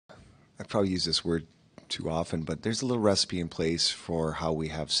I probably use this word too often, but there's a little recipe in place for how we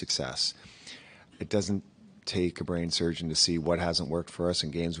have success. It doesn't take a brain surgeon to see what hasn't worked for us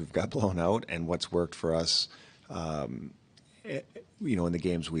in games we've got blown out and what's worked for us, in the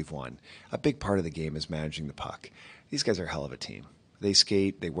games we've won. A big part of the game is managing the puck. These guys are a hell of a team. They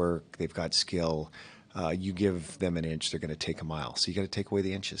skate, they work, they've got skill. You give them an inch, they're going to take a mile. So you got to take away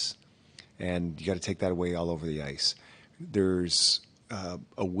the inches, and you got to take that away all over the ice. There's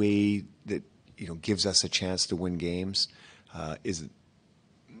a way that gives us a chance to win games.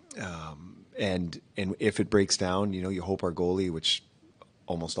 And if it breaks down, you hope our goalie, which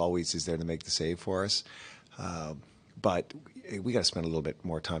almost always is there to make the save for us. But we got to spend a little bit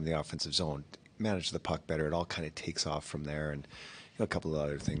more time in the offensive zone, manage the puck better. It all kind of takes off from there, and a couple of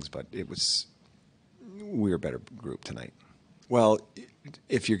other things. But we were a better group tonight. Well,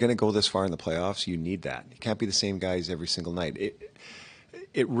 if you're going to go this far in the playoffs, you need that. You can't be the same guys every single night.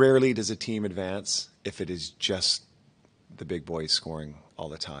 It rarely does a team advance if it is just the big boys scoring all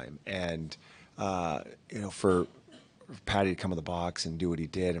the time. And for Patty to come in the box and do what he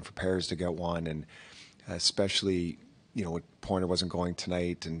did, and for Pears to get one, and especially when Pointer wasn't going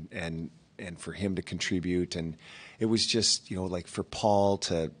tonight, and for him to contribute, and it was just like for Paul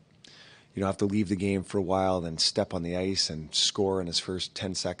to have to leave the game for a while, then step on the ice and score in his first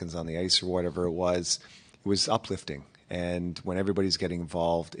 10 seconds on the ice or whatever it was uplifting. And when everybody's getting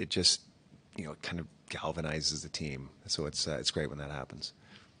involved, it just it kind of galvanizes the team. So it's great when that happens.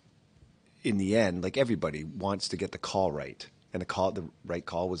 In the end, like, everybody wants to get the call right, and the right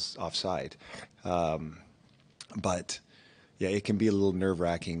call was offside. But yeah, it can be a little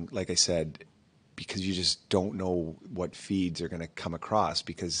nerve-wracking, like I said, because you just don't know what feeds are going to come across,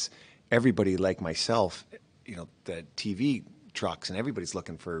 because everybody, like myself, the TV trucks and everybody's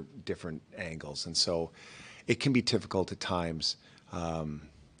looking for different angles, and so it can be difficult at times.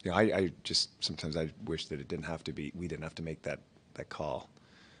 I just sometimes I wish that we didn't have to make that call,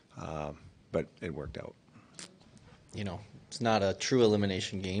 but it worked out. It's not a true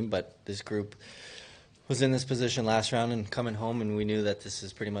elimination game, but this group was in this position last round and coming home, and we knew that this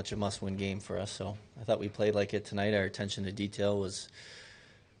is pretty much a must-win game for us. So I thought we played like it tonight. Our attention to detail was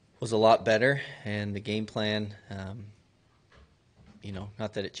a lot better, and the game plan,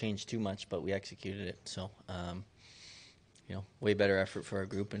 not that it changed too much, but we executed it. So, way better effort for our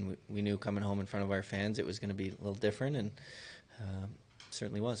group, and we knew coming home in front of our fans it was going to be a little different, and it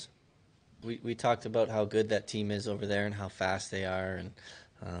certainly was. We talked about how good that team is over there and how fast they are, and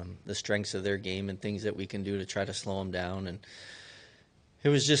the strengths of their game and things that we can do to try to slow them down. And it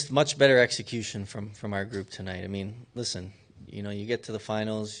was just much better execution from our group tonight. I mean, listen, you get to the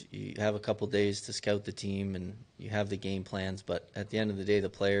finals, you have a couple days to scout the team, and you have the game plans, but at the end of the day, the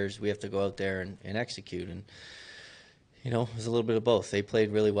players, we have to go out there and execute. And it was a little bit of both. They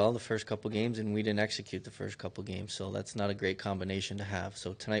played really well the first couple games, and we didn't execute the first couple games, so that's not a great combination to have.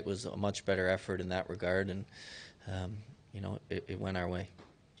 So tonight was a much better effort in that regard, and it went our way.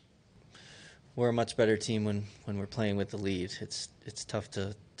 We're a much better team when we're playing with the lead. It's tough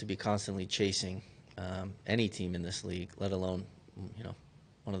to be constantly chasing any team in this league, let alone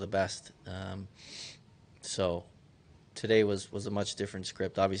one of the best. So today was a much different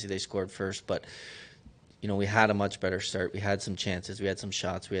script. Obviously they scored first, but we had a much better start. We had some chances. We had some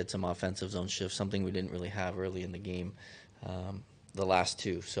shots. We had some offensive zone shifts, something we didn't really have early in the game, the last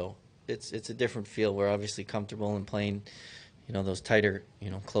two. So it's a different feel. We're obviously comfortable in playing, those tighter,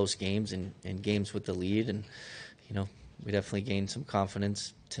 close games and games with the lead. And, we definitely gained some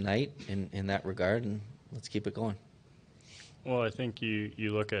confidence tonight in that regard, and let's keep it going. Well, I think you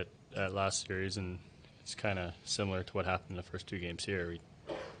look at last series, and it's kind of similar to what happened in the first two games here.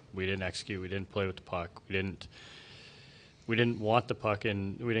 We didn't execute. We didn't play with the puck. We didn't want the puck,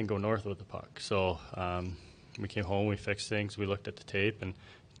 and we didn't go north with the puck. So we came home, we fixed things, we looked at the tape, and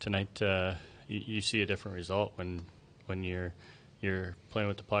tonight you see a different result when you're playing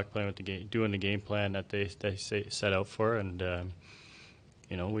with the puck, playing with the game, doing the game plan that they set out for, and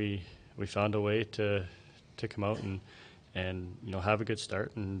we found a way to come out and have a good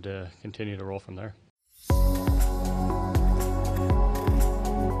start and continue to roll from there.